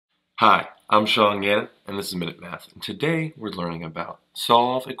Hi, I'm Sean Gannon, and this is Minute Math. And today we're learning about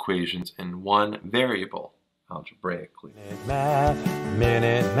solve equations in one variable algebraically.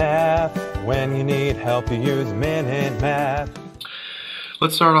 Minute Math. When you need help, you use Minute Math.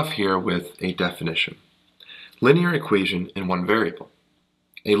 Let's start off here with a definition. Linear equation in one variable.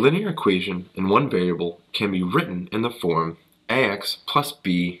 A linear equation in one variable can be written in the form ax plus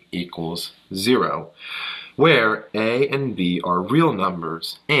b equals 0, where a and b are real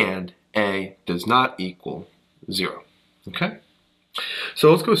numbers and a does not equal 0. Okay? So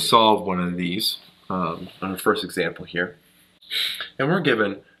let's go solve one of these on our first example here. And we're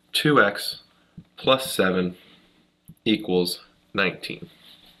given 2x plus 7 equals 19.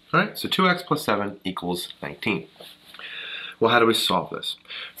 Alright, so 2x plus 7 equals 19. Well, how do we solve this?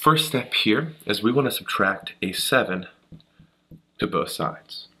 First step here is we want to subtract a 7 to both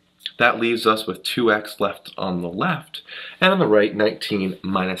sides. That leaves us with 2x left on the left, and on the right, 19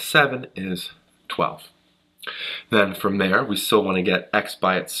 minus 7 is 12. Then from there, we still want to get x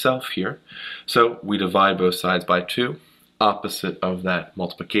by itself here, so we divide both sides by 2, opposite of that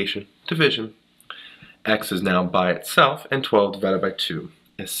multiplication, division. X is now by itself, and 12 divided by 2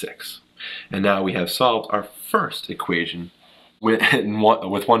 is 6. And now we have solved our first equation with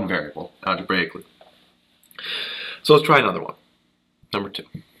one variable, algebraically. So let's try another one, number 2.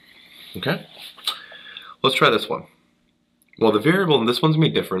 Okay? Let's try this one. Well, the variable, and this one's going to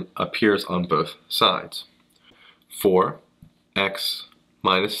be different, appears on both sides. 4x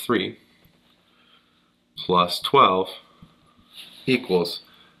minus 3 plus 12 equals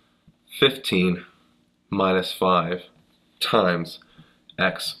 15 minus 5 times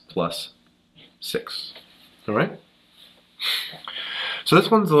x plus 6. Alright? So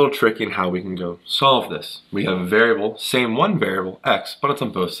this one's a little tricky in how we can go solve this. We have a variable, same one variable, x, but it's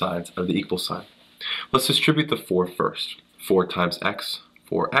on both sides of the equal sign. Let's distribute the 4 first. 4 times x,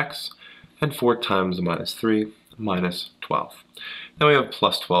 4x, and 4 times minus 3, minus 12. Then we have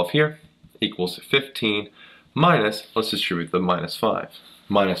plus 12 here, equals 15, minus, let's distribute the minus 5.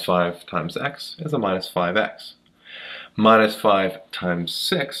 Minus 5 times x is a minus 5x. Minus 5 times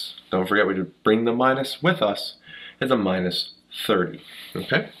 6, don't forget we should bring the minus with us, is a minus 30.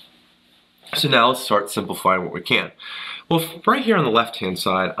 Okay? So now let's start simplifying what we can. Well, right here on the left-hand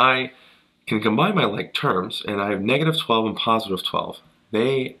side, I can combine my like terms, and I have negative 12 and positive 12.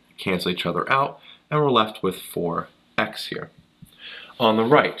 They cancel each other out, and we're left with 4x here. On the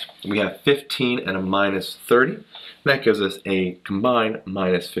right, we have 15 and a minus 30. That gives us a combined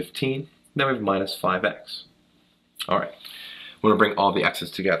minus 15. Then we have minus 5x. All right, we're going to bring all the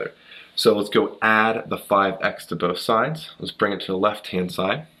x's together. So let's go add the 5x to both sides. Let's bring it to the left-hand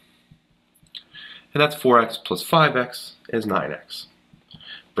side. And that's 4x plus 5x is 9x.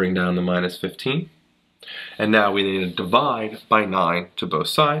 Bring down the minus 15. And now we need to divide by 9 to both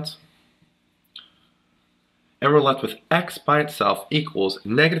sides. And we're left with x by itself equals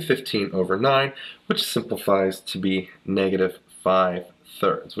negative 15 over 9, which simplifies to be negative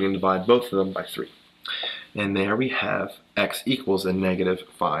 5/3. We can divide both of them by 3. And there we have x equals a negative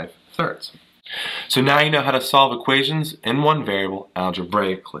 5/3. So now you know how to solve equations in one variable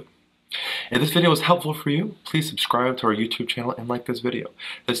algebraically. If this video was helpful for you, please subscribe to our YouTube channel and like this video.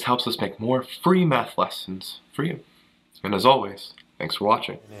 This helps us make more free math lessons for you. And as always, thanks for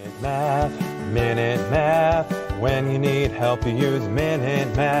watching. Minute Math. When you need help, you use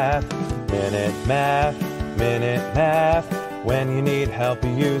Minute Math. Minute Math. Minute Math. When you need help,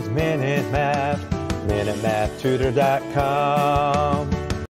 you use Minute Math. MinuteMathTutor.com